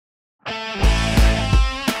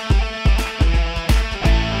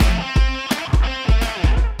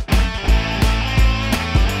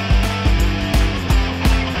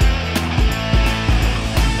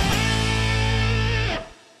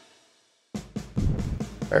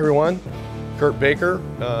Hi everyone, Curt Baker,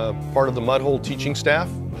 part of the Mudhole teaching staff.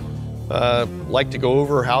 Like to go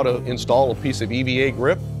over how to install a piece of EVA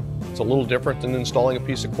grip. It's a little different than installing a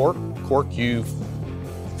piece of cork. Cork you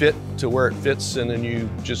fit to where it fits and then you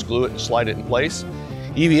just glue it and slide it in place.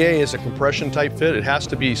 EVA is a compression type fit. It has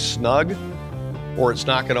to be snug or it's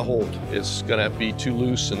not going to hold. It's going to be too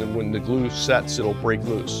loose, and then when the glue sets, it'll break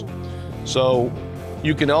loose. So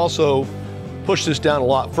you can also push this down a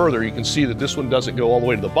lot further. You can see that this one doesn't go all the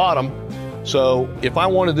way to the bottom. So if I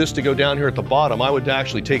wanted this to go down here at the bottom, I would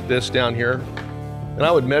actually take this down here and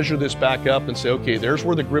I would measure this back up and say, okay, there's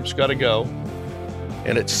where the grip's got to go.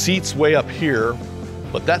 And it seats way up here,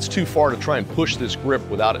 but that's too far to try and push this grip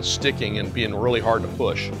without it sticking and being really hard to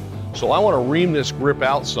push. So I want to ream this grip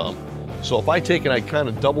out some. So if I take and I kind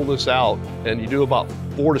of double this out and you do about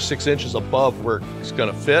 4 to 6 inches above where it's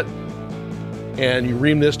going to fit, and you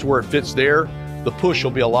ream this to where it fits there, the push will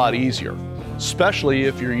be a lot easier, especially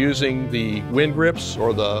if you're using the wind grips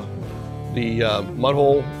or the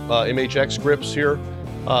Mudhole MHX grips here.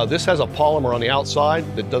 This has a polymer on the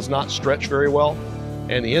outside that does not stretch very well,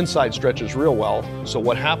 and the inside stretches real well. So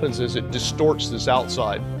what happens is it distorts this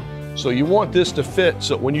outside. So you want this to fit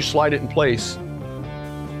so when you slide it in place,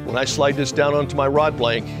 when I slide this down onto my rod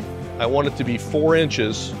blank, I want it to be 4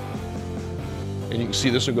 inches. And you can see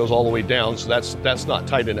this one goes all the way down, so that's not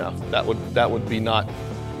tight enough. That would be not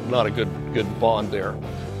a good bond there.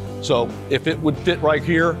 So if it would fit right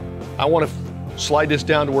here, I want to slide this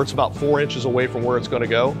down to where it's about 4 inches away from where it's going to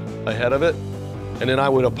go, ahead of it. And then I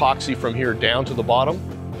would epoxy from here down to the bottom.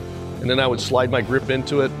 And then I would slide my grip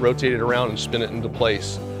into it, rotate it around and spin it into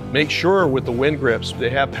place. Make sure with the wind grips, they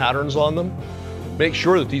have patterns on them. Make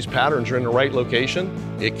sure that these patterns are in the right location.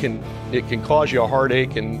 It can cause you a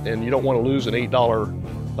heartache, and you don't want to lose an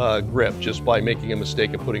 $8 grip just by making a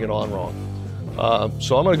mistake of putting it on wrong.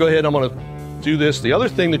 So I'm going to go ahead and I'm going to do this. The other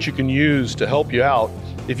thing that you can use to help you out,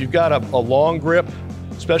 if you've got a long grip,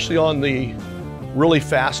 especially on the really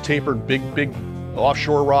fast tapered big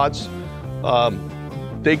offshore rods,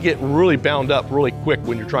 they get really bound up really quick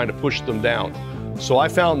when you're trying to push them down. So I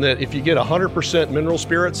found that if you get 100% mineral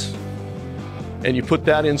spirits, and you put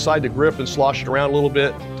that inside the grip and slosh it around a little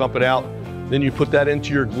bit, dump it out. Then you put that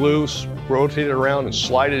into your glue, rotate it around and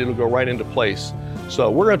slide it, it'll go right into place. So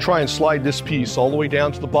we're gonna try and slide this piece all the way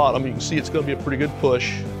down to the bottom. You can see it's gonna be a pretty good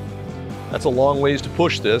push. That's a long ways to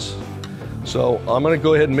push this. So I'm gonna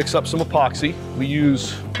go ahead and mix up some epoxy. We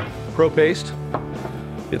use Pro Paste.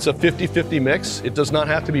 It's a 50-50 mix. It does not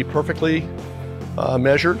have to be perfectly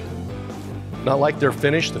measured. Not like they're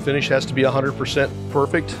finished. The finish has to be 100%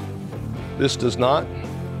 perfect. This does not.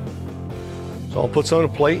 So I'll put some on a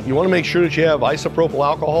plate. You want to make sure that you have isopropyl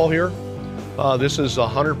alcohol here. This is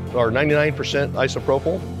 100 or 99%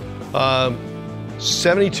 isopropyl.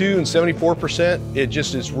 72 and 74%, it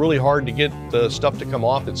just is really hard to get the stuff to come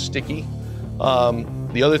off. It's sticky.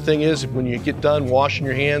 The other thing is when you get done washing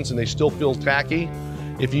your hands and they still feel tacky,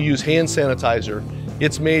 if you use hand sanitizer,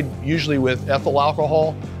 it's made usually with ethyl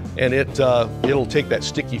alcohol, and it'll take that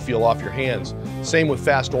sticky feel off your hands. Same with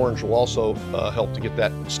Fast Orange will also help to get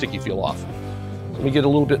that sticky feel off. So let me get a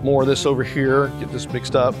little bit more of this over here, get this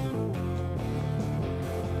mixed up.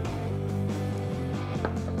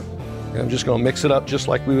 And I'm just gonna mix it up just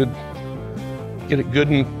like we would get it good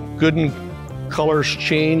and colors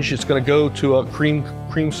change. It's gonna go to a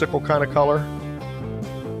creamsicle kind of color.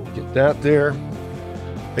 Get that there.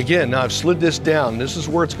 Again, now I've slid this down. This is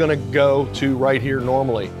where it's gonna go to right here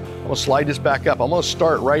normally. I'm gonna slide this back up. I'm gonna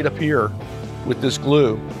start right up here with this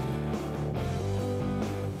glue.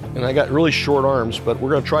 And I got really short arms, but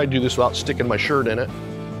we're gonna try to do this without sticking my shirt in it.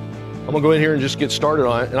 I'm gonna go in here and just get started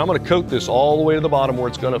on it, and I'm gonna coat this all the way to the bottom where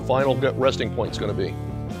it's gonna final resting point is gonna be.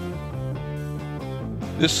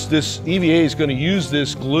 This EVA is gonna use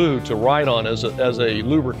this glue to ride on as a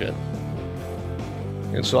lubricant.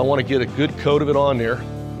 And so I wanna get a good coat of it on there.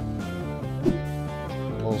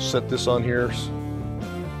 I'll set this on here so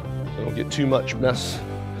I don't get too much mess.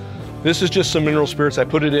 This is just some mineral spirits. I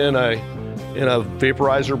put it in a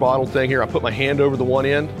vaporizer bottle thing here. I put my hand over the one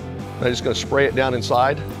end, and I'm just gonna spray it down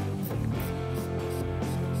inside.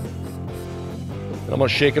 And I'm gonna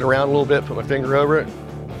shake it around a little bit, put my finger over it,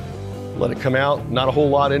 let it come out. Not a whole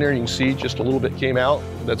lot in there. You can see just a little bit came out.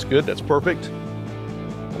 That's good, that's perfect.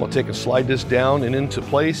 I'm gonna take and slide this down and into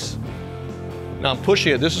place. Now I'm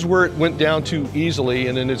pushing it. This is where it went down too easily,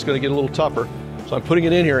 and then it's gonna get a little tougher. So I'm putting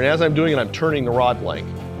it in here, and as I'm doing it, I'm turning the rod blank.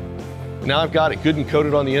 Now I've got it good and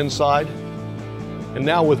coated on the inside. And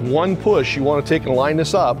now with one push, you want to take and line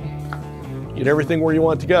this up, get everything where you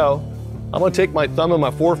want it to go. I'm going to take my thumb and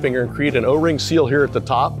my forefinger and create an O-ring seal here at the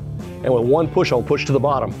top. And with one push, I'll push to the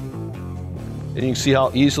bottom. And you can see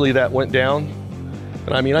how easily that went down.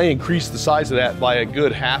 And I mean, I increased the size of that by a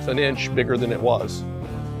good 1/2 inch bigger than it was.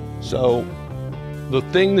 So the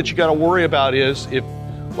thing that you got to worry about is if,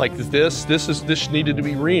 like this needed to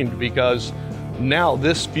be reamed, because now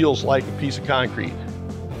this feels like a piece of concrete.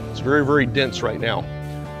 It's very, very dense right now.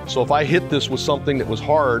 So if I hit this with something that was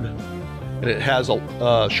hard and it has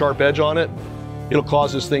a sharp edge on it, it'll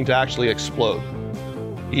cause this thing to actually explode,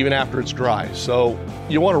 even after it's dry. So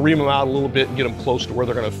you want to ream them out a little bit and get them close to where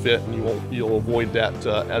they're going to fit, and you'll avoid that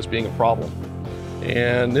as being a problem.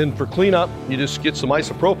 And then for cleanup, you just get some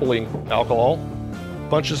isopropylene alcohol,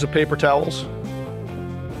 bunches of paper towels,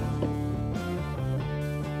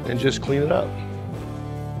 and just clean it up.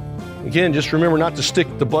 Again, just remember not to stick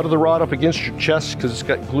the butt of the rod up against your chest, because it's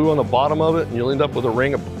got glue on the bottom of it and you'll end up with a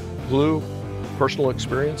ring of glue. Personal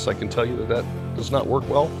experience, I can tell you that that does not work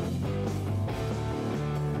well.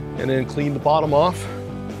 And then clean the bottom off.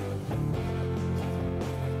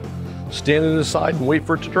 Stand it aside and wait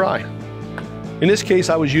for it to dry. In this case,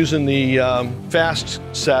 I was using the fast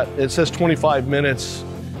set. It says 25 minutes.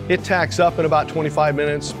 It tacks up in about 25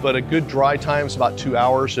 minutes, but a good dry time is about 2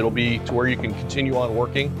 hours. It'll be to where you can continue on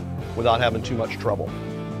working without having too much trouble.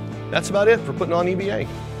 That's about it for putting on EVA.